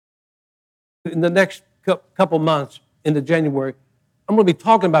In the next couple months into January, I'm going to be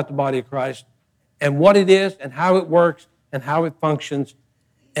talking about the body of Christ and what it is and how it works and how it functions.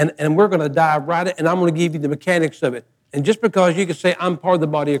 And we're going to dive right in, and I'm going to give you the mechanics of it. And just because you can say I'm part of the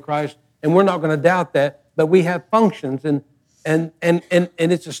body of Christ, and we're not going to doubt that, but we have functions, and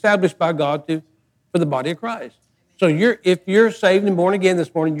it's established by God for the body of Christ. So if you're saved and born again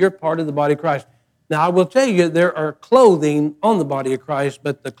this morning, you're part of the body of Christ. Now, I will tell you, there are clothing on the body of Christ,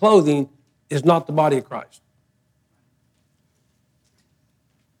 but the clothing is not the body of Christ.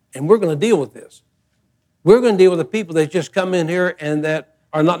 And we're going to deal with this. We're going to deal with the people that just come in here and that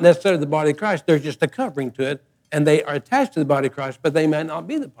are not necessarily the body of Christ. They're just a covering to it, and they are attached to the body of Christ, but they may not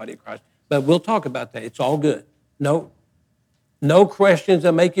be the body of Christ. But we'll talk about that. It's all good. No questions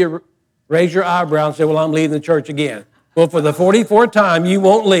that make you raise your eyebrow and say, well, I'm leaving the church again. Well, for the 44th time, you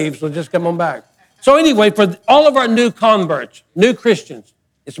won't leave, so just come on back. So anyway, for all of our new converts, new Christians,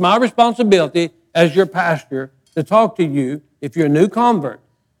 it's my responsibility as your pastor to talk to you if you're a new convert.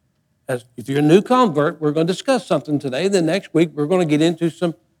 If you're a new convert, we're going to discuss something today. The next week, we're going to get into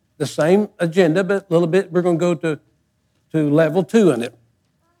the same agenda, but a little bit, we're going to go to level 2 in it.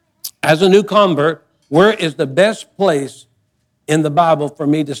 As a new convert, where is the best place in the Bible for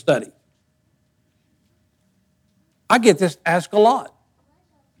me to study? I get this asked a lot.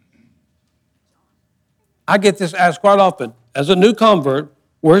 I get this asked quite often. As a new convert,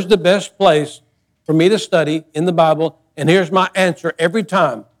 where's the best place for me to study in the Bible? And here's my answer every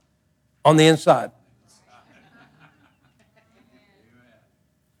time: on the inside.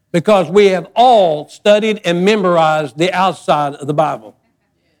 Because we have all studied and memorized the outside of the Bible.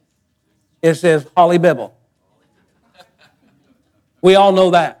 It says Holly Bible. We all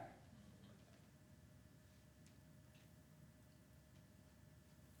know that.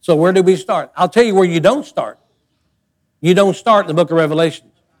 So where do we start? I'll tell you where you don't start. You don't start in the book of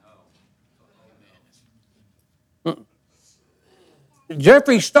Revelation.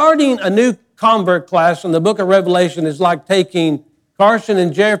 Jeffrey, starting a new convert class in the book of Revelation is like taking Carson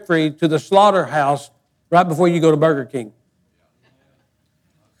and Jeffrey to the slaughterhouse right before you go to Burger King.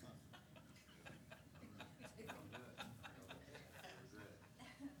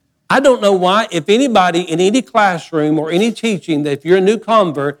 I don't know why, if anybody in any classroom or any teaching, that if you're a new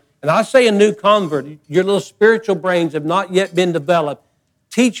convert, and I say a new convert, your little spiritual brains have not yet been developed,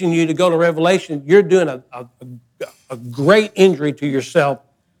 teaching you to go to Revelation, you're doing a great injury to yourself,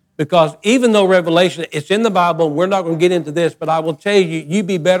 because even though Revelation, it's in the Bible, and we're not going to get into this, but I will tell you, you'd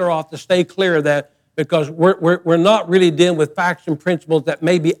be better off to stay clear of that, because we're not really dealing with facts and principles that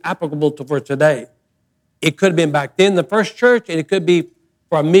may be applicable for today. It could have been back then, the first church, and it could be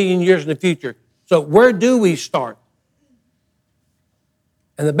for 1,000,000 years in the future. So where do we start?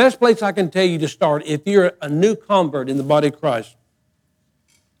 And the best place I can tell you to start, if you're a new convert in the body of Christ,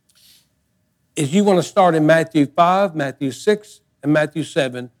 is you want to start in Matthew 5, Matthew 6, and Matthew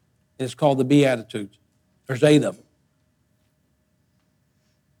 7, and it's called the Beatitudes. There's 8 of them.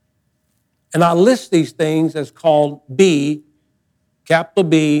 And I list these things as called B, capital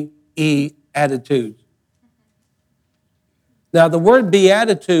B, E, attitudes. Now, the word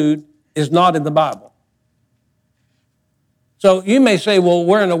beatitude is not in the Bible. So you may say, well,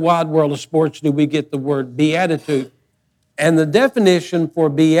 where in a wide world of sports do we get the word beatitude? And the definition for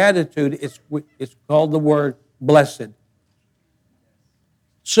beatitude is called the word blessed.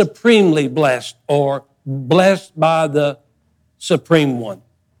 Supremely blessed, or blessed by the Supreme One.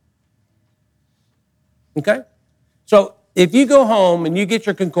 Okay? So if you go home and you get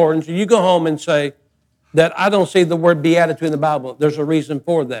your concordance, or you go home and say that I don't see the word beatitude in the Bible, there's a reason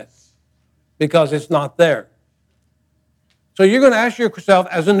for that. Because it's not there. So you're going to ask yourself,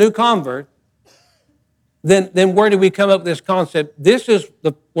 as a new convert, then where do we come up with this concept? This is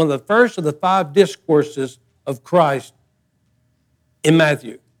one of the first of the 5 discourses of Christ in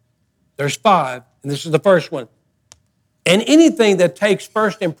Matthew. There's 5, and this is the first one. And anything that takes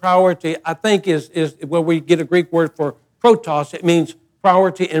first in priority, I think, is where we get a Greek word for protos. It means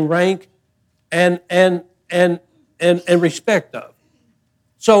priority in rank and respect of.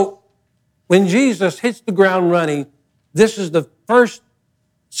 So when Jesus hits the ground running, this is the first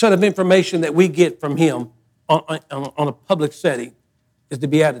set of information that we get from him on a public setting, is the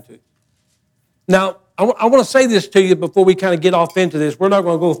Beatitude. Now, I want to say this to you before we kind of get off into this. We're not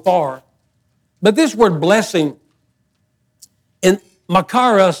going to go far. But this word blessing, in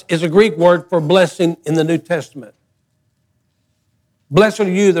makaros, is a Greek word for blessing in the New Testament. Blessed are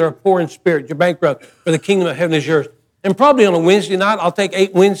you that are poor in spirit, you're bankrupt, for the kingdom of heaven is yours. And probably on a Wednesday night, I'll take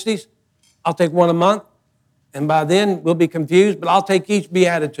 8 Wednesdays. I'll take one a month. And by then, we'll be confused, but I'll take each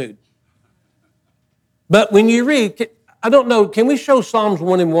beatitude. But when you read, I don't know, can we show Psalms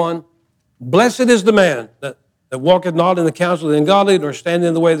 1 and 1? Blessed is the man that walketh not in the counsel of the ungodly, nor standeth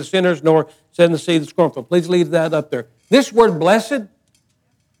in the way of the sinners, nor sit in the seat of the scornful. Please leave that up there. This word blessed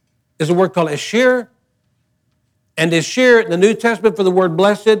is a word called Asher. And Asher in the New Testament for the word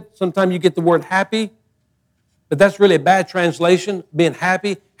blessed, sometimes you get the word happy, but that's really a bad translation, being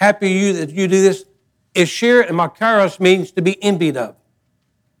happy. Happy are you that you do this. Asher and Makaros means to be envied of.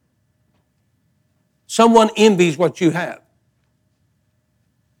 Someone envies what you have.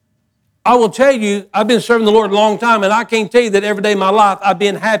 I will tell you, I've been serving the Lord a long time, and I can't tell you that every day of my life I've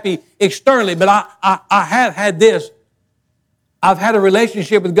been happy externally, but I have had this. I've had a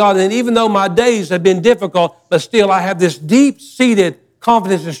relationship with God, and even though my days have been difficult, but still I have this deep-seated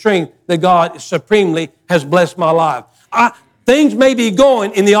confidence and strength that God supremely has blessed my life. Things may be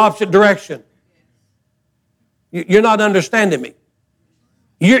going in the opposite direction. You're not understanding me.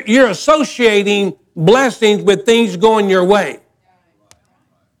 You're associating blessings with things going your way.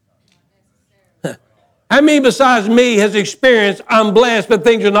 How many besides me has experienced I'm blessed, but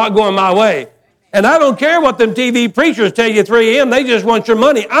things are not going my way? And I don't care what them TV preachers tell you at 3 a.m. They just want your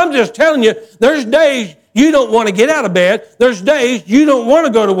money. I'm just telling you, there's days you don't want to get out of bed. There's days you don't want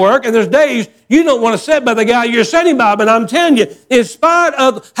to go to work. And there's days you don't want to sit by the guy you're sitting by. But I'm telling you, in spite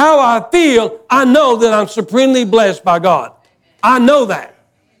of how I feel, I know that I'm supremely blessed by God. I know that.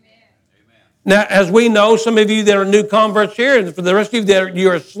 Now, as we know, some of you that are new converts here, and for the rest of you that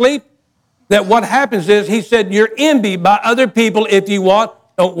you're asleep, that what happens is, he said, you're envied by other people if you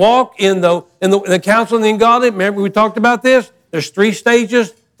don't walk in the counsel of the ungodly. Remember we talked about this? There's 3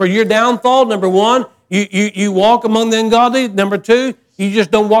 stages for your downfall. Number 1, you walk among the ungodly. Number 2, you just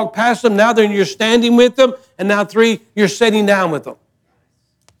don't walk past them. Now you're standing with them. And now 3, you're sitting down with them.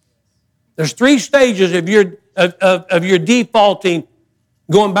 There's 3 stages of your defaulting,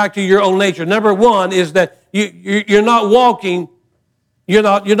 going back to your own nature. Number 1 is that you're not walking. You're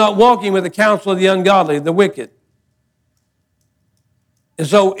not walking with the counsel of the ungodly, the wicked. And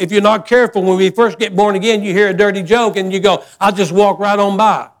so if you're not careful, when we first get born again, you hear a dirty joke and you go, I'll just walk right on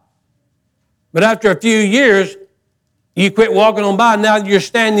by. But after a few years, you quit walking on by, and now you're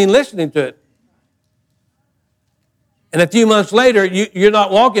standing listening to it. And a few months later, you're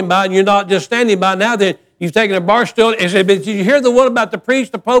not walking by and you're not just standing by. Now that you've taken a bar stool and said, did you hear the one about the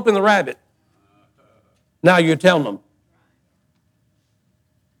priest, the pope, and the rabbit? Now you're telling them.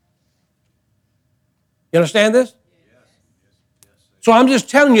 You understand this? So I'm just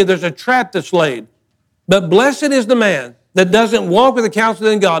telling you there's a trap that's laid. But blessed is the man that doesn't walk with the counsel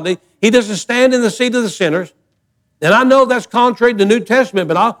of the ungodly. He doesn't stand in the seat of the sinners. And I know that's contrary to the New Testament,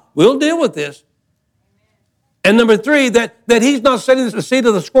 but we'll deal with this. And number 3, that he's not sitting in the seat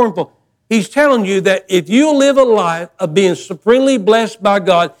of the scornful. He's telling you that if you live a life of being supremely blessed by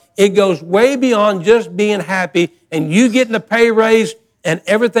God, it goes way beyond just being happy and you getting a pay raise and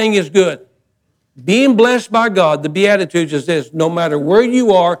everything is good. Being blessed by God, the Beatitudes is this: no matter where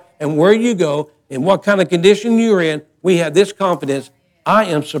you are and where you go and what kind of condition you're in, we have this confidence: I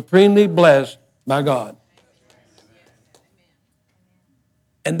am supremely blessed by God.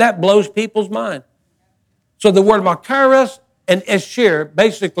 And that blows people's mind. So the word Makaros and Asher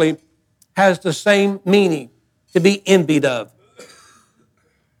basically has the same meaning: to be envied of.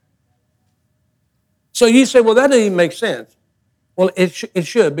 So you say, well, that doesn't even make sense. Well, it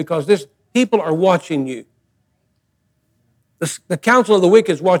should, because people are watching you. The counsel of the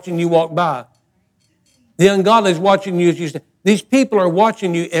wicked is watching you walk by. The ungodly is watching you as you stand. These people are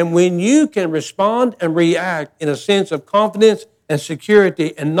watching you, and when you can respond and react in a sense of confidence and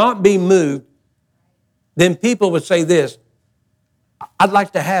security and not be moved, then people would say this: I'd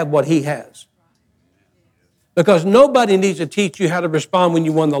like to have what he has. Because nobody needs to teach you how to respond when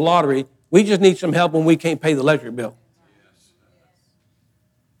you won the lottery. We just need some help when we can't pay the electric bill.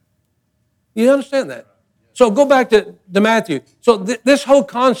 You understand that? So go back to Matthew. So this whole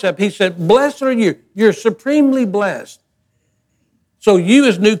concept, he said, blessed are you. You're supremely blessed. So you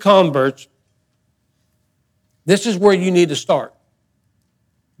as new converts, this is where you need to start.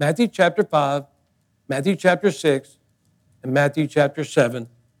 Matthew chapter 5, Matthew chapter 6, and Matthew chapter 7.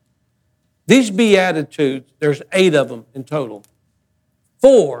 These Beatitudes, there's 8 of them in total.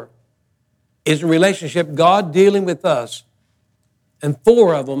 4 is a relationship, God dealing with us, and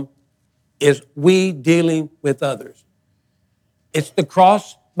 4 of them is we dealing with others. It's the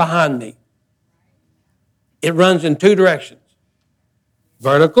cross behind me. It runs in 2 directions: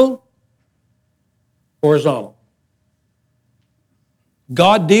 vertical, horizontal.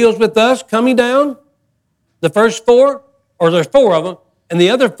 God deals with us coming down, the first 4, or there's 4 of them, and the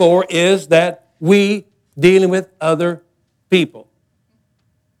other 4 is that we dealing with other people.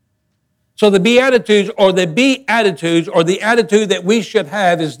 So the Beatitudes, or the attitude that we should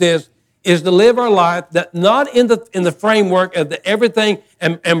have is this: is to live our life that not in the framework of the everything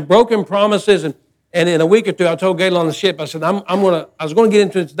and broken promises. And in a week or two, I told Gail on the ship, I said, I was going to get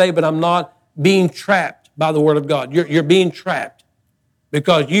into it today, but I'm not being trapped by the Word of God. You're being trapped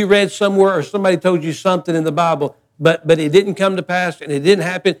because you read somewhere or somebody told you something in the Bible, but it didn't come to pass and it didn't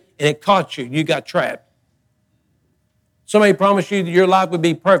happen and it caught you. You got trapped. Somebody promised you that your life would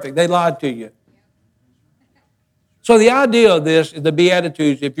be perfect. They lied to you. So the idea of this is the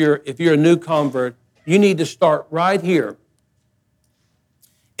Beatitudes. If you're a new convert, you need to start right here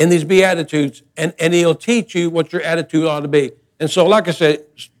in these Beatitudes, and he'll teach you what your attitude ought to be. And so, like I said,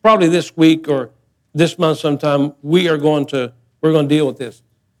 probably this week or this month sometime, we're going to deal with this.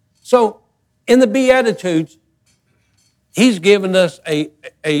 So in the Beatitudes, he's given us a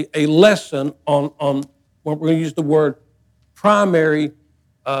lesson on what we're going to use the word primary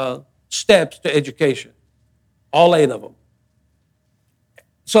steps to education. All 8 of them.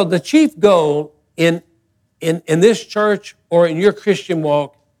 So the chief goal in this church or in your Christian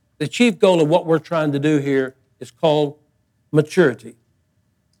walk, the chief goal of what we're trying to do here is called maturity.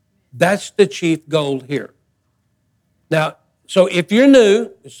 That's the chief goal here. Now, so if you're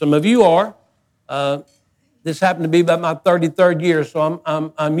new, some of you are, this happened to be about my 33rd year, so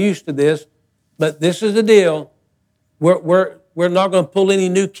I'm used to this, but this is the deal. We're not going to pull any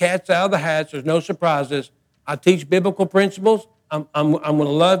new cats out of the hats. There's no surprises. I teach biblical principles. I'm going to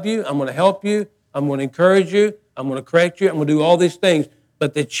love you. I'm going to help you. I'm going to encourage you. I'm going to correct you. I'm going to do all these things.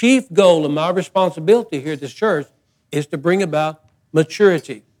 But the chief goal of my responsibility here at this church is to bring about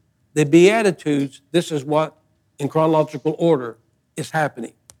maturity. The Beatitudes, this is what, in chronological order, is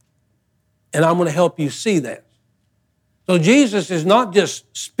happening. And I'm going to help you see that. So Jesus is not just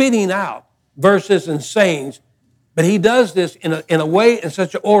spitting out verses and sayings, but he does this in a way, in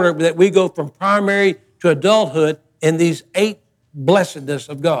such an order that we go from primary to adulthood in these 8 blessedness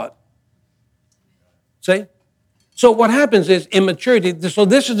of God. See? So what happens is in maturity, so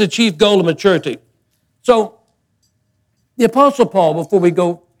this is the chief goal of maturity. So the Apostle Paul, before we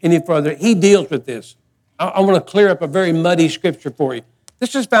go any further, he deals with this. I want to clear up a very muddy scripture for you.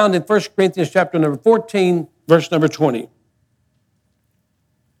 This is found in 1 Corinthians chapter number 14, verse number 20.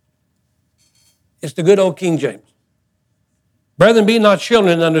 It's the good old King James. Brethren, be not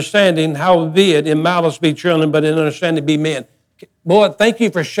children in understanding, howbeit in malice be children, but in understanding be men. Boy, thank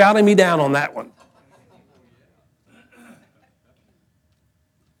you for shouting me down on that one.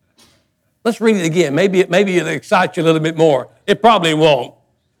 Let's read it again. Maybe it'll excite you a little bit more. It probably won't.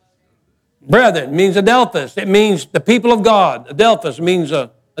 Brethren means Adelphus. It means the people of God. Adelphus means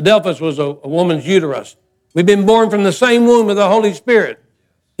Adelphus was a woman's uterus. We've been born from the same womb of the Holy Spirit.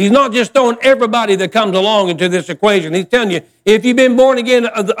 He's not just throwing everybody that comes along into this equation. He's telling you, if you've been born again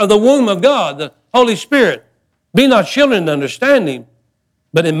of the womb of God, the Holy Spirit, be not children in understanding,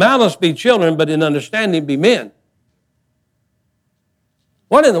 but in malice be children, but in understanding be men.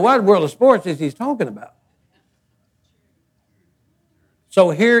 What in the wide world of sports is he talking about? So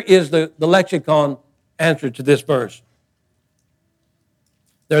here is the lexicon answer to this verse.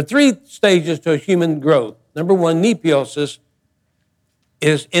 There are 3 stages to human growth. Number 1, nepios,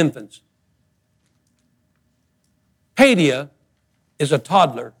 is infants. Paidia is a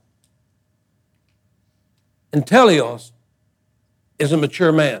toddler. And teleos is a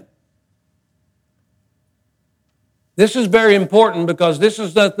mature man. This is very important because this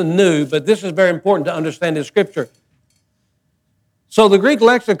is nothing new, but this is very important to understand in Scripture. So the Greek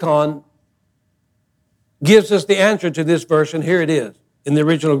lexicon gives us the answer to this verse, and here it is in the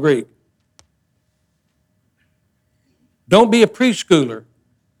original Greek. Don't be a preschooler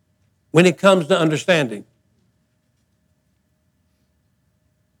when it comes to understanding,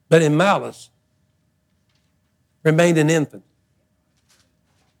 but in malice, remain an infant.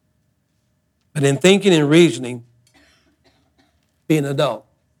 But in thinking and reasoning, be an adult.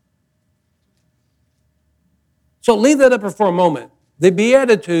 So leave that up for a moment. The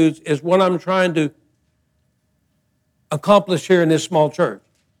Beatitudes is what I'm trying to accomplish here in this small church.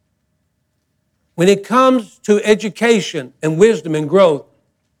 When it comes to education and wisdom and growth,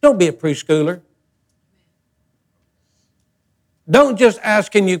 don't be a preschooler. Don't just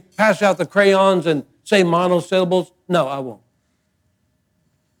ask, can you pass out the crayons and say monosyllables? No, I won't.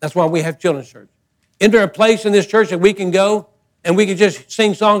 That's why we have children's church. Is there a place in this church that we can go and we can just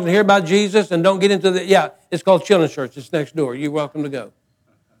sing songs and hear about Jesus and don't get into it's called children's church. It's next door. You're welcome to go.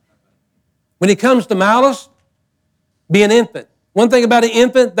 When it comes to malice, be an infant. One thing about an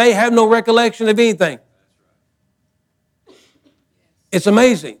infant, they have no recollection of anything. It's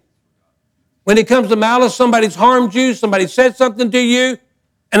amazing. When it comes to malice, somebody's harmed you, somebody said something to you,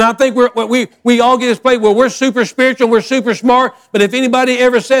 And I think we all get this place where we're super spiritual, we're super smart, but if anybody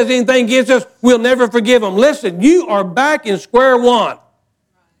ever says anything against us, we'll never forgive them. Listen, you are back in square one.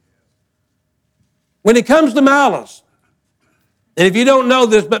 When it comes to malice, and if you don't know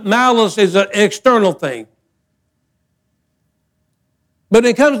this, but malice is an external thing. But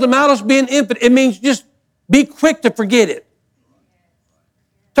when it comes to malice being infinite, it means just be quick to forget it.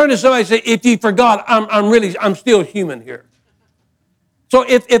 Turn to somebody and say, if you forgot, I'm still human here. So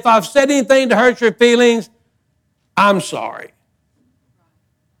if I've said anything to hurt your feelings, I'm sorry.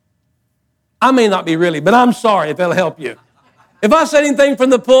 I may not be really, but I'm sorry if it'll help you. If I said anything from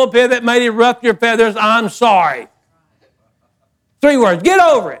the pulpit that made it ruffle your feathers, I'm sorry. 3 words, get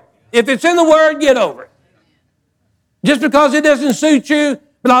over it. If it's in the Word, get over it. Just because it doesn't suit you,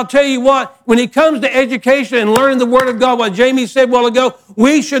 but I'll tell you what, when it comes to education and learning the Word of God, what Jamie said a while ago,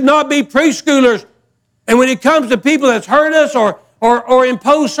 we should not be preschoolers. And when it comes to people that's hurt us or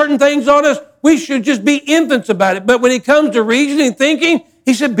impose certain things on us, we should just be infants about it. But when it comes to reasoning, thinking,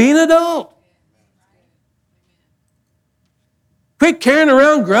 he said, be an adult. Quit carrying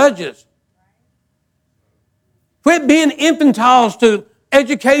around grudges. Quit being infantiles to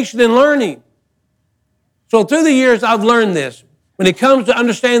education and learning. So through the years, I've learned this. When it comes to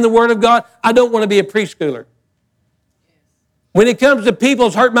understanding the Word of God, I don't want to be a preschooler. When it comes to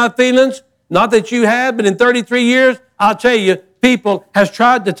people's hurt my feelings, not that you have, but in 33 years, I'll tell you, people has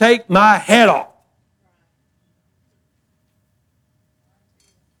tried to take my head off.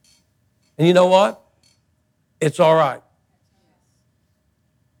 And you know what? It's all right.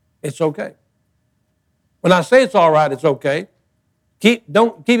 It's okay. When I say it's all right, it's okay. Keep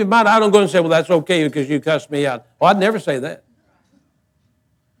in mind, I don't go and say, well, that's okay because you cussed me out. Well, I'd never say that.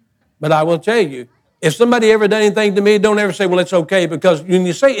 But I will tell you, if somebody ever done anything to me, don't ever say, well, it's okay, because when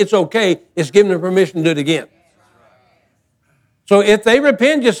you say it's okay, it's giving them permission to do it again. So if they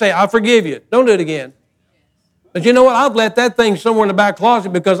repent, just say, I forgive you. Don't do it again. But you know what? I've let that thing somewhere in the back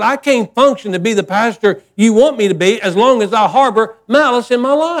closet because I can't function to be the pastor you want me to be as long as I harbor malice in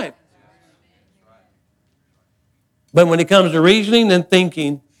my life. But when it comes to reasoning and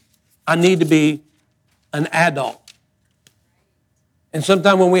thinking, I need to be an adult. And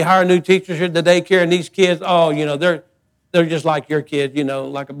sometimes when we hire new teachers here at the daycare and these kids, they're just like your kids,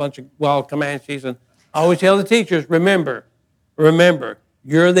 like a bunch of wild Comanches. And I always tell the teachers, remember,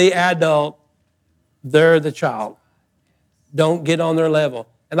 you're the adult, they're the child. Don't get on their level.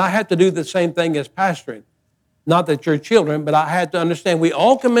 And I had to do the same thing as pastoring. Not that you're children, but I had to understand we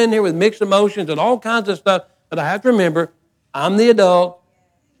all come in here with mixed emotions and all kinds of stuff, but I have to remember I'm the adult,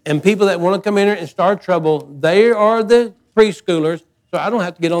 and people that want to come in here and start trouble, they are the preschoolers, so I don't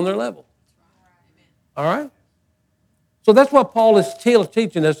have to get on their level. All right? So that's what Paul is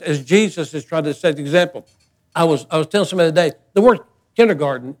teaching us as Jesus is trying to set the example. I was telling somebody today, the word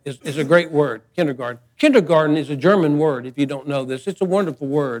kindergarten is a great word, kindergarten. Kindergarten is a German word, if you don't know this. It's a wonderful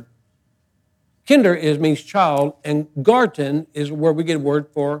word. Kinder means child, and Garten is where we get a word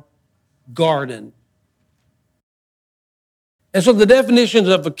for garden. And so the definitions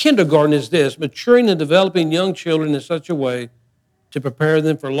of a kindergarten is this: maturing and developing young children in such a way to prepare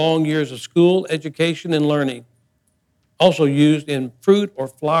them for long years of school, education, and learning. Also used in fruit or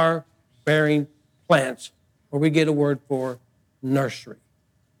flower-bearing plants, where we get a word for nursery.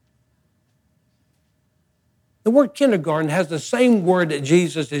 The word kindergarten has the same word that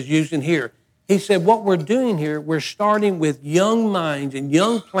Jesus is using here. He said what we're doing here, we're starting with young minds and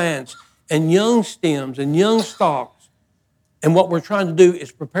young plants and young stems and young stalks. And what we're trying to do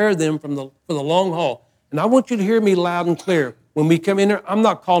is prepare them for the long haul. And I want you to hear me loud and clear. When we come in here, I'm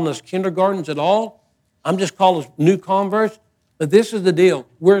not calling us kindergartens at all. I'm just calling us new converts. But this is the deal.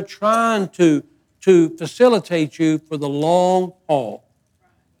 We're trying to facilitate you for the long haul.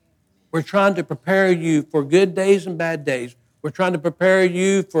 We're trying to prepare you for good days and bad days. We're trying to prepare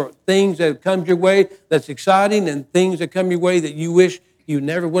you for things that come your way that's exciting and things that come your way that you wish you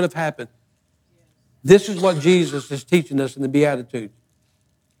never would have happened. This is what Jesus is teaching us in the Beatitudes.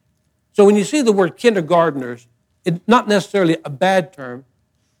 So when you see the word kindergartners, it's not necessarily a bad term.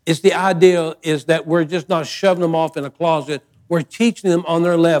 It's the idea is that we're just not shoving them off in a closet. We're teaching them on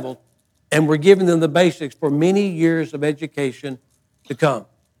their level, and we're giving them the basics for many years of education to come.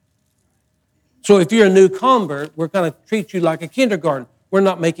 So if you're a new convert, we're going to treat you like a kindergarten. We're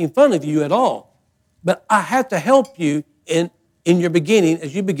not making fun of you at all. But I have to help you in your beginning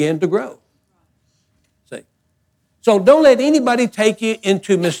as you begin to grow. See? So don't let anybody take you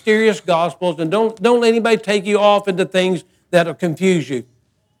into mysterious gospels, and don't let anybody take you off into things that will confuse you.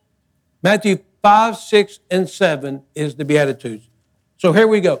 Matthew 5, 6, and 7 is the Beatitudes. So here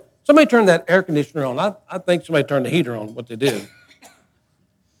we go. Somebody turn that air conditioner on. I think somebody turned the heater on, what they did.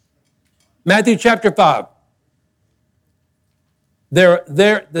 Matthew chapter 5.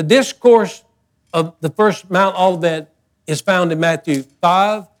 The discourse of the first Mount Olivet is found in Matthew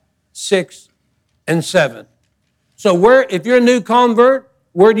 5, 6, and 7. So if you're a new convert,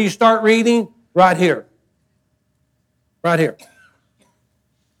 where do you start reading? Right here. Right here.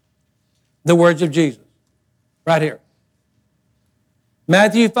 The words of Jesus. Right here.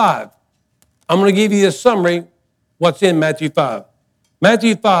 Matthew 5. I'm going to give you a summary what's in Matthew 5.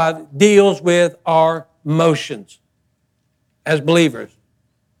 Matthew 5 deals with our motions as believers.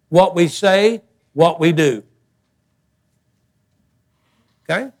 What we say, what we do.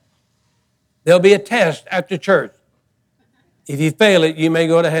 Okay? There'll be a test after church. If you fail it, you may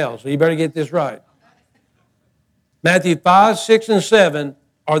go to hell. So you better get this right. Matthew 5, 6, and 7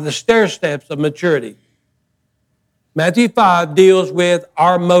 are the stair steps of maturity. Matthew 5 deals with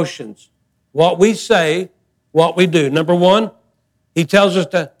our motions. What we say, what we do. Number one, he tells us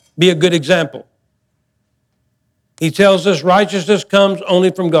to be a good example. He tells us righteousness comes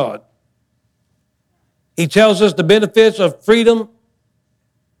only from God. He tells us the benefits of freedom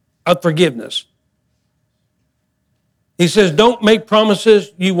of forgiveness. He says, don't make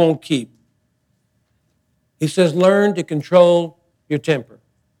promises you won't keep. He says, learn to control your temper.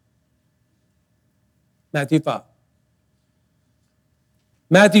 Matthew 5.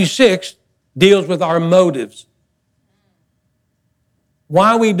 Matthew 6 deals with our motives.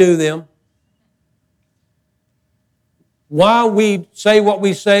 Why we do them, why we say what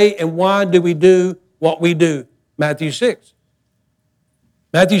we say, and why do we do what we do. Matthew 6.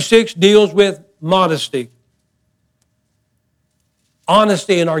 Matthew 6 deals with modesty.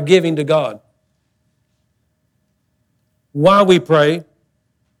 Honesty in our giving to God. Why we pray.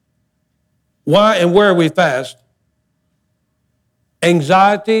 Why and where we fast.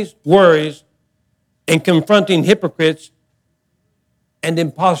 Anxieties, worries, and confronting hypocrites and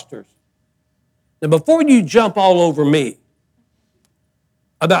imposters. Now, before you jump all over me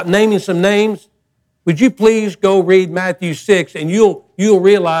about naming some names, would you please go read Matthew 6 and you'll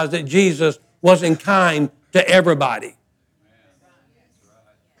realize that Jesus wasn't kind to everybody.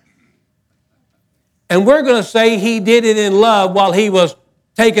 And we're going to say he did it in love while he was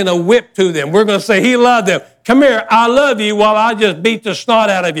taking a whip to them. We're going to say he loved them. Come here, I love you while I just beat the snot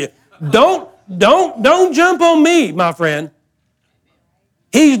out of you. Don't jump on me, my friend.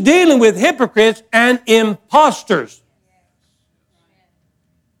 He's dealing with hypocrites and imposters.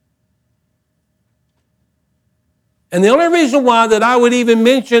 And the only reason why that I would even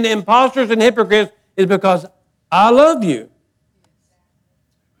mention imposters and hypocrites is because I love you.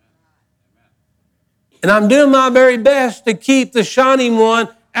 And I'm doing my very best to keep the shining one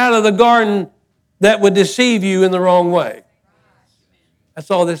out of the garden that would deceive you in the wrong way. That's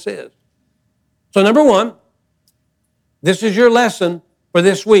all this is. So number one, this is your lesson for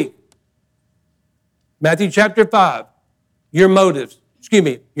this week. Matthew chapter 5, your motion,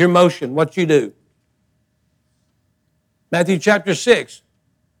 what you do. Matthew chapter 6,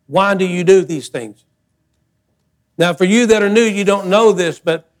 why do you do these things? Now for you that are new, you don't know this,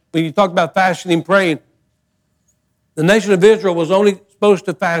 but when you talk about fasting and praying, the nation of Israel was only supposed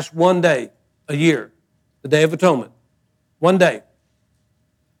to fast one day a year, the Day of Atonement. One day.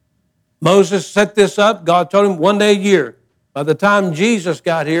 Moses set this up. God told him one day a year. By the time Jesus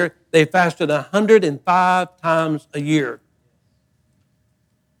got here, they fasted 105 times a year.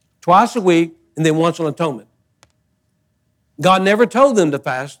 Twice a week, and then once on atonement. God never told them to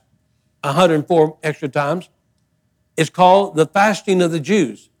fast 104 extra times. It's called the fasting of the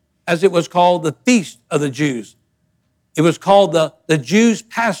Jews, as it was called the feast of the Jews. It was called the Jews'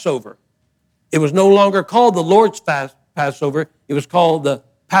 Passover. It was no longer called the Lord's Passover. It was called the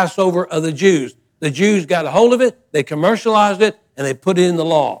Passover of the Jews. The Jews got a hold of it, they commercialized it, and they put it in the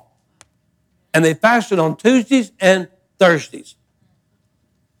law. And they fasted on Tuesdays and Thursdays.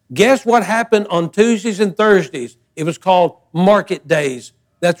 Guess what happened on Tuesdays and Thursdays? It was called market days.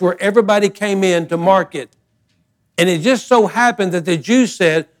 That's where everybody came in to market. And it just so happened that the Jews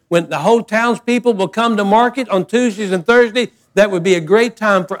said, when the whole townspeople will come to market on Tuesdays and Thursdays, that would be a great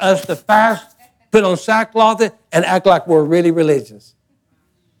time for us to fast, put on sackcloth, and act like we're really religious.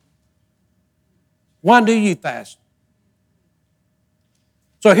 Why do you fast?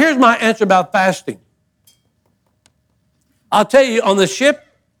 So here's my answer about fasting. I'll tell you, on the ship,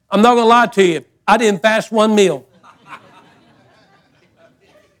 I'm not going to lie to you, I didn't fast one meal.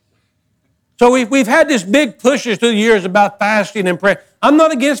 So we've had this big pushes through the years about fasting and praying. I'm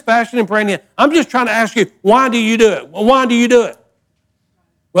not against fasting and praying. I'm just trying to ask you, why do you do it? Well, why do you do it?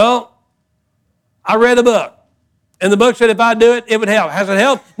 Well, I read a book, and the book said if I do it, it would help. Has it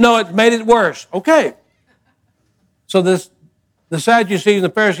helped? No, it made it worse. Okay. So this The Sadducees and the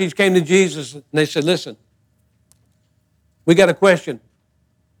Pharisees came to Jesus and they said, listen, we got a question.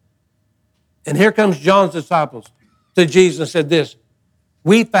 And here comes John's disciples to Jesus and said this,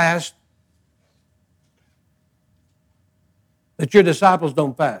 we fast, but your disciples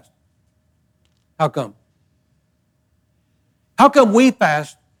don't fast. How come? How come we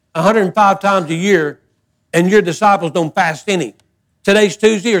fast 105 times a year and your disciples don't fast any? Today's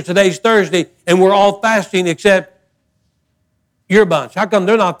Tuesday or today's Thursday and we're all fasting except your bunch. How come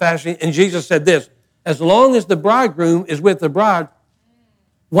they're not fasting? And Jesus said this, as long as the bridegroom is with the bride,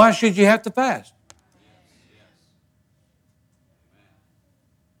 why should you have to fast?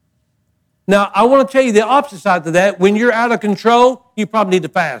 Now, I want to tell you the opposite side to that. When you're out of control, you probably need to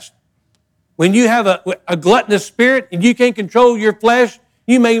fast. When you have a gluttonous spirit and you can't control your flesh,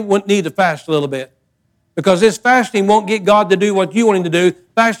 you may need to fast a little bit. Because this fasting won't get God to do what you want Him to do.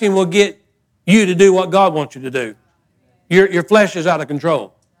 Fasting will get you to do what God wants you to do. Your flesh is out of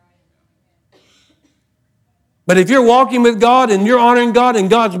control. But if you're walking with God and you're honoring God and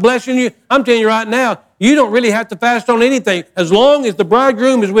God's blessing you, I'm telling you right now, you don't really have to fast on anything. As long as the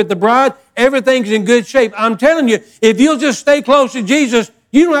bridegroom is with the bride, everything's in good shape. I'm telling you, if you'll just stay close to Jesus,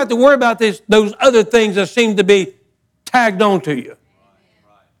 you don't have to worry about those other things that seem to be tagged on to you.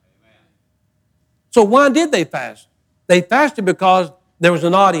 So why did they fast? They fasted because there was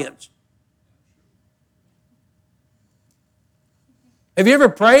an audience. Have you ever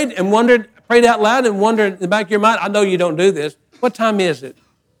prayed out loud and wondered in the back of your mind, I know you don't do this, what time is it?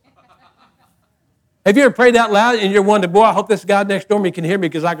 Have you ever prayed out loud and you're wondering, boy, I hope this guy next door to me can hear me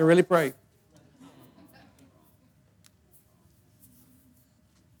because I can really pray.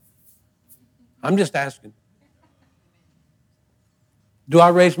 I'm just asking. Do I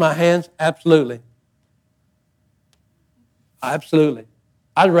raise my hands? Absolutely. Absolutely.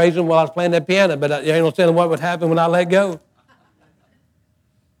 I'd raise them while I was playing that piano, but you ain't no telling what would happen when I let go.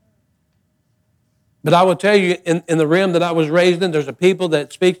 But I will tell you, in the realm that I was raised in, there's a people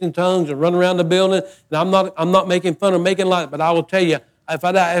that speak in tongues and run around the building. And I'm not making fun or making light, but I will tell you, if I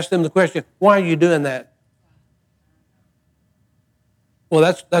ask them the question, why are you doing that? Well,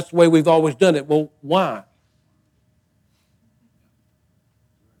 that's the way we've always done it. Well, why?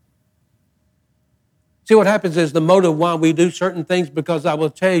 See, what happens is the motive why we do certain things, because I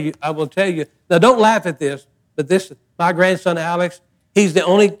will tell you, now don't laugh at this, but my grandson Alex, he's the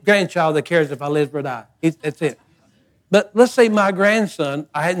only grandchild that cares if I live or die. That's it. But let's say my grandson,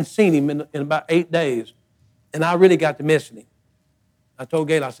 I hadn't seen him in about 8 days, and I really got to missing him. I told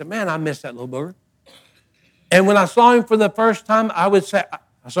Gail, I said, man, I miss that little booger. And when I saw him for the first time, I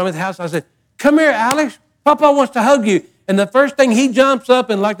saw him at the house, I said, come here, Alex. Papa wants to hug you. And the first thing, he jumps up,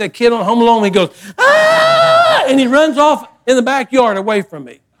 and like that kid on Home Alone, he goes, ah! And he runs off in the backyard away from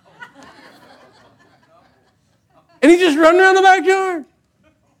me. And he just running around the backyard.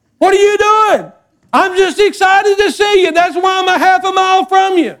 What are you doing? I'm just excited to see you. That's why I'm a half a mile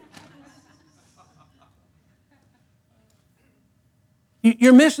from you.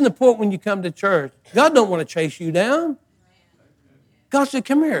 You're missing the point when you come to church. God don't want to chase you down. God said,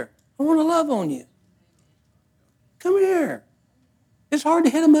 come here. I want to love on you. Come here. It's hard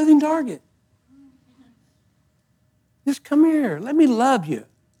to hit a moving target. Just come here. Let me love you.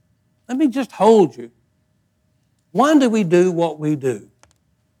 Let me just hold you. Why do we do what we do?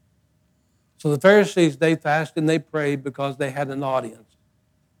 So the Pharisees, they fasted and they prayed because they had an audience.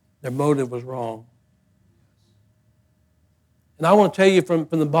 Their motive was wrong. And I want to tell you from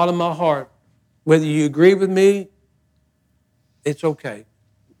the bottom of my heart, whether you agree with me, it's okay.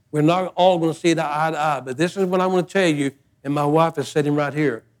 We're not all going to see it eye to eye, but this is what I want to tell you, and my wife is sitting right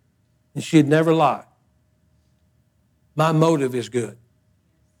here, and she'd never lie. My motive is good.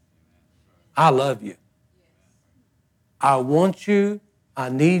 I love you. I want you. I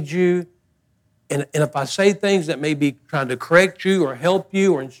need you. And if I say things that may be trying to correct you or help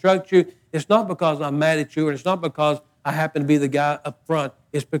you or instruct you, it's not because I'm mad at you, and it's not because I happen to be the guy up front.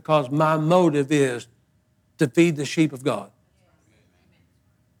 It's because my motive is to feed the sheep of God.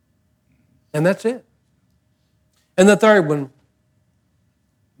 And that's it. And the third one,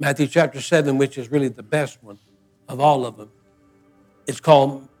 Matthew chapter 7, which is really the best one of all of them, it's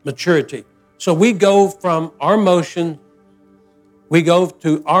called maturity. So we go from our motion, we go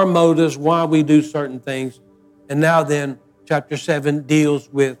to our motives, why we do certain things, and now then, chapter 7 deals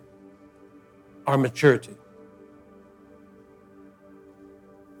with our maturity.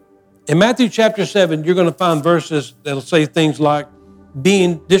 In Matthew chapter 7, you're going to find verses that'll say things like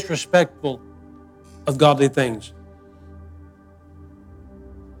being disrespectful of godly things,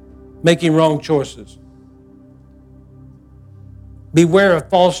 making wrong choices, beware of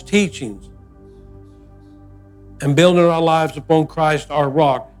false teachings, and building our lives upon Christ, our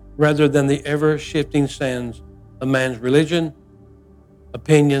rock, rather than the ever-shifting sands of man's religion,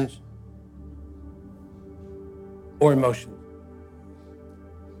 opinions, or emotions.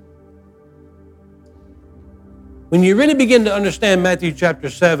 When you really begin to understand Matthew chapter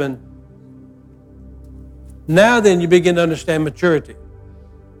 7, now then you begin to understand maturity.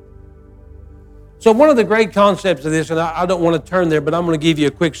 So one of the great concepts of this, and I don't want to turn there, but I'm going to give you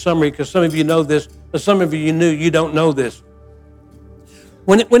a quick summary because some of you know this, but some of you you don't know this.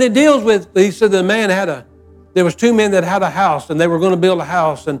 When it deals with, he said there was two men that had a house, and they were going to build a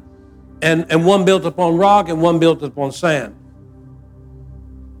house, and one built upon rock and one built upon sand.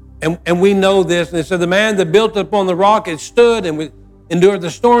 And we know this, and it said the man that built it upon the rock, it stood and endured the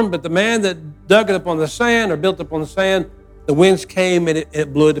storm, but the man that dug it upon the sand or built upon the sand, the winds came and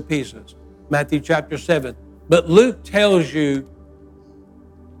it blew it to pieces. Matthew chapter 7. But Luke tells you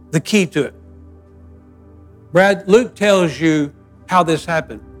the key to it. Brad, Luke tells you how this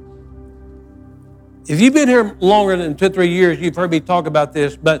happened. If you've been here longer than 2 or 3 years, you've heard me talk about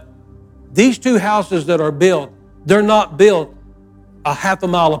this, but these two houses that are built, they're not built a half a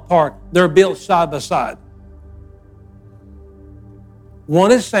mile apart. They're built side by side.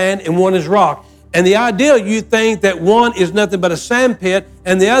 One is sand and one is rock. And the idea, you think that one is nothing but a sand pit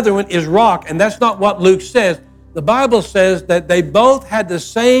and the other one is rock. And that's not what Luke says. The Bible says that they both had the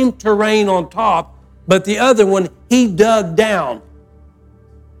same terrain on top, but the other one, he dug down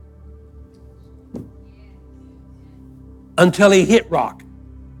until he hit rock.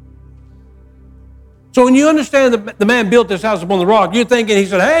 So when you understand that the man built this house upon the rock, you're thinking, he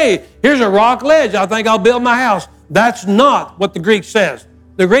said, hey, here's a rock ledge. I think I'll build my house. That's not what the Greek says.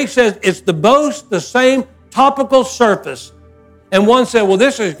 The Greek says it's both the same topical surface. And one said, well,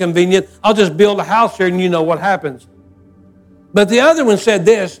 this is convenient. I'll just build a house here and you know what happens. But the other one said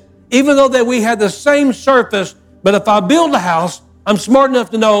this, even though that we had the same surface, but if I build a house, I'm smart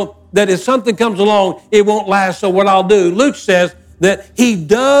enough to know that if something comes along, it won't last. So what I'll do, Luke says that he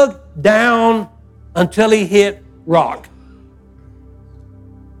dug down until he hit rock.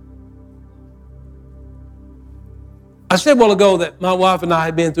 I said a while ago that my wife and I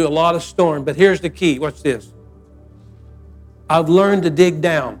have been through a lot of storm, but here's the key. Watch this. I've learned to dig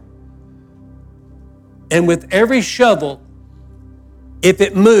down. And with every shovel, if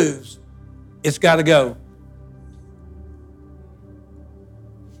it moves, it's got to go.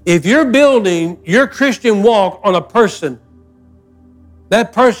 If you're building your Christian walk on a person,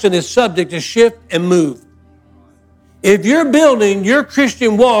 that person is subject to shift and move. If you're building your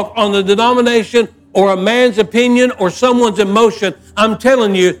Christian walk on the denomination or a man's opinion or someone's emotion, I'm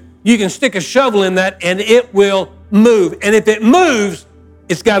telling you, you can stick a shovel in that and it will move. And if it moves,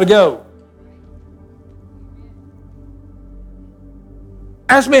 it's got to go.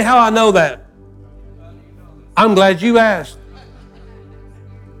 Ask me how I know that. I'm glad you asked.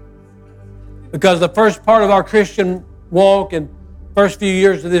 Because the first part of our Christian walk and first few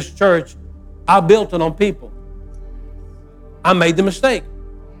years of this church, I built it on people. I made the mistake.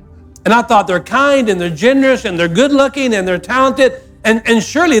 And I thought they're kind and they're generous and they're good looking and they're talented. And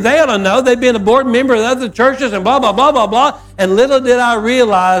surely they ought to know. They've been a board member of other churches and blah, blah, blah, blah, blah. And little did I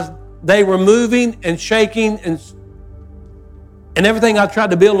realize they were moving and shaking and everything I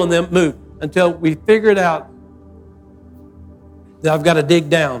tried to build on them moved until we figured out that I've got to dig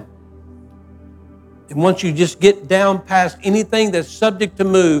down. And once you just get down past anything that's subject to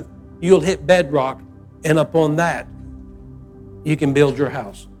move, you'll hit bedrock. And upon that, you can build your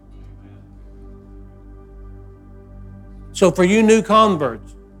house. So for you new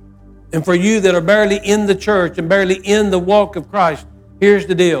converts, and for you that are barely in the church and barely in the walk of Christ, here's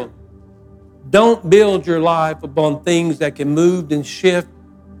the deal. Don't build your life upon things that can move and shift,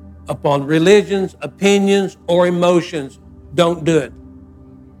 upon religions, opinions, or emotions. Don't do it.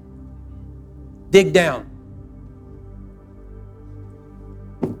 Dig down.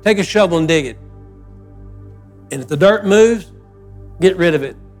 Take a shovel and dig it. And if the dirt moves, get rid of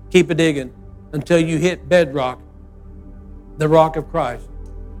it. Keep it digging until you hit bedrock, the rock of Christ.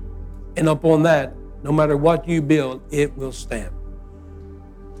 And upon that, no matter what you build, it will stand.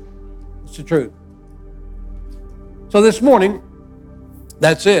 It's the truth. So this morning,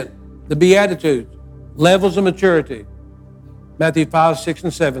 that's it. The Beatitudes, levels of maturity. Matthew 5, 6,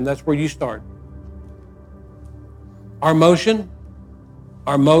 and 7, that's where you start. Our motion,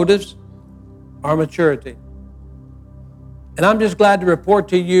 our motives, our maturity. And I'm just glad to report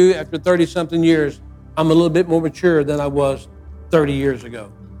to you after 30-something years, I'm a little bit more mature than I was 30 years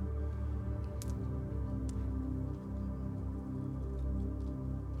ago.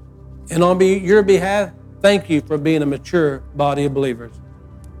 And on your behalf, thank you for being a mature body of believers.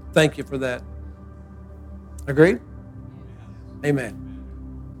 Thank you for that. Agreed? Amen.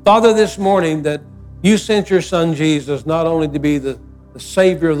 Father, this morning that you sent your son Jesus not only to be the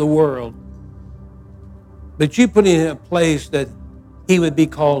Savior of the world, but you put him in a place that he would be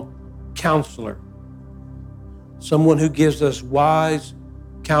called Counselor, someone who gives us wise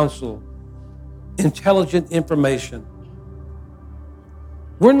counsel, intelligent information.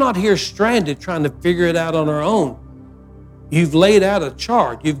 We're not here stranded trying to figure it out on our own. You've laid out a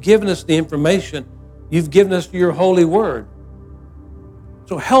chart. You've given us the information. You've given us your holy word.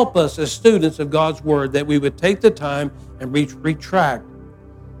 So help us as students of God's word that we would take the time and retract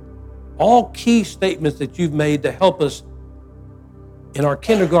all key statements that you've made to help us in our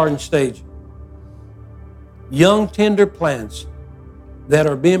kindergarten stage. Young, tender plants that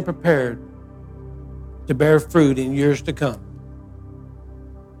are being prepared to bear fruit in years to come.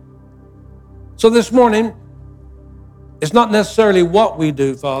 So this morning, it's not necessarily what we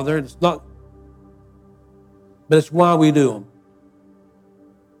do, Father. But it's why we do them.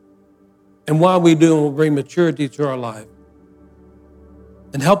 And why we do them will bring maturity to our life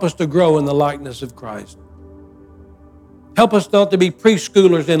and help us to grow in the likeness of Christ. Help us not to be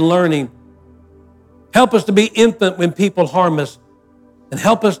preschoolers in learning. Help us to be infant when people harm us. And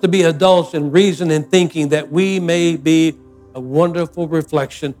help us to be adults in reason and thinking that we may be a wonderful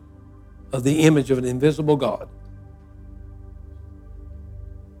reflection of the image of an invisible God.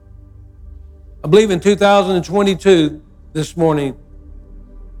 I believe in 2022, this morning,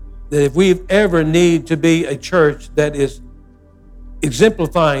 that if we ever need to be a church that is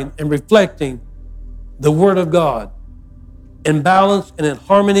exemplifying and reflecting the Word of God in balance and in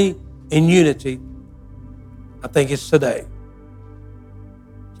harmony and unity, I think it's today.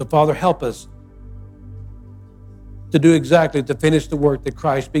 So, Father, help us to do exactly, to finish the work that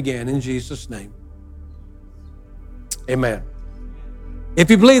Christ began in Jesus' name. Amen. If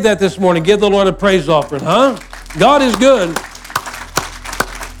you believe that this morning, give the Lord a praise offering, huh? God is good.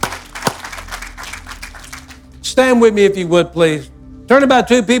 Stand with me if you would, please. Turn about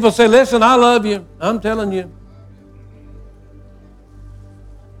two people, say, listen, I love you. I'm telling you.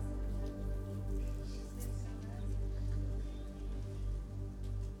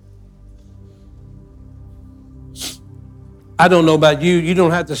 I don't know about you. You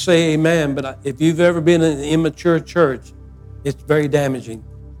don't have to say amen, but if you've ever been in an immature church, it's very damaging.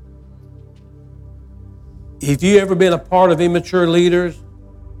 If you've ever been a part of immature leaders,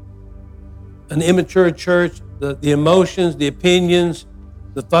 an immature church, the emotions, the opinions,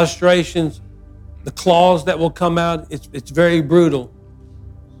 the frustrations, the claws that will come out, it's very brutal.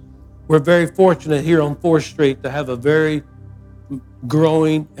 We're very fortunate here on 4th Street to have a very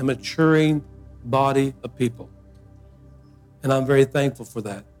growing and maturing body of people. And I'm very thankful for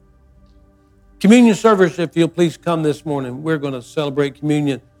that. Communion service, if you'll please come this morning. We're going to celebrate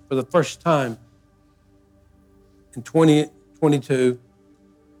communion for the first time in 2022.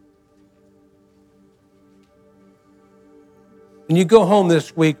 When you go home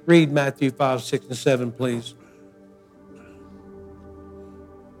this week, read Matthew 5, 6, and 7, please.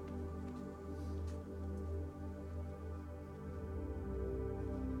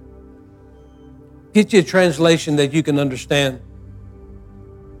 Get you a translation that you can understand.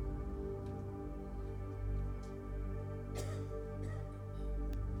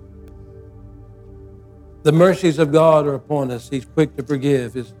 The mercies of God are upon us. He's quick to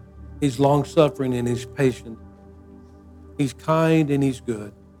forgive. He's long-suffering and He's patient. He's kind and He's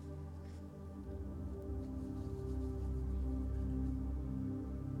good.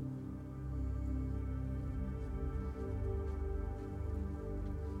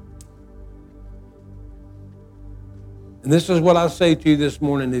 And this is what I say to you this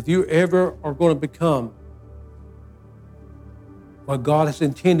morning. If you ever are going to become what God has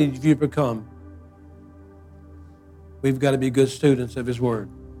intended you to become, we've got to be good students of His Word.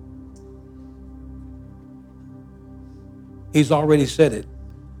 He's already said it.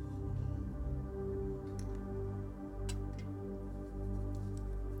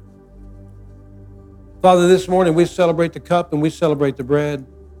 Father, this morning we celebrate the cup and we celebrate the bread.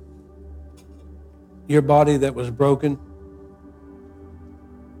 Your body that was broken.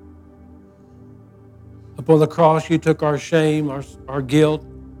 Upon the cross, you took our shame, our guilt,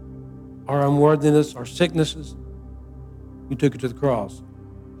 our unworthiness, our sicknesses. You took it to the cross.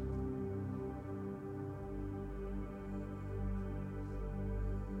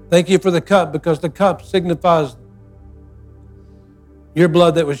 Thank you for the cup, because the cup signifies your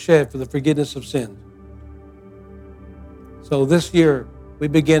blood that was shed for the forgiveness of sins. So this year, we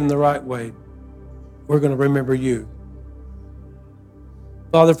begin the right way. We're going to remember you.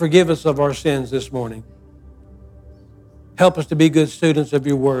 Father, forgive us of our sins this morning. Help us to be good students of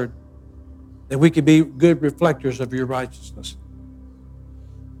your word. that we could be good reflectors of your righteousness,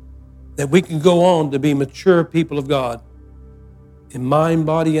 that we can go on to be mature people of God in mind,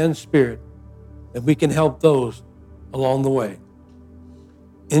 body, and spirit, that we can help those along the way.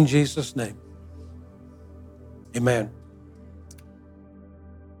 In Jesus' name, amen.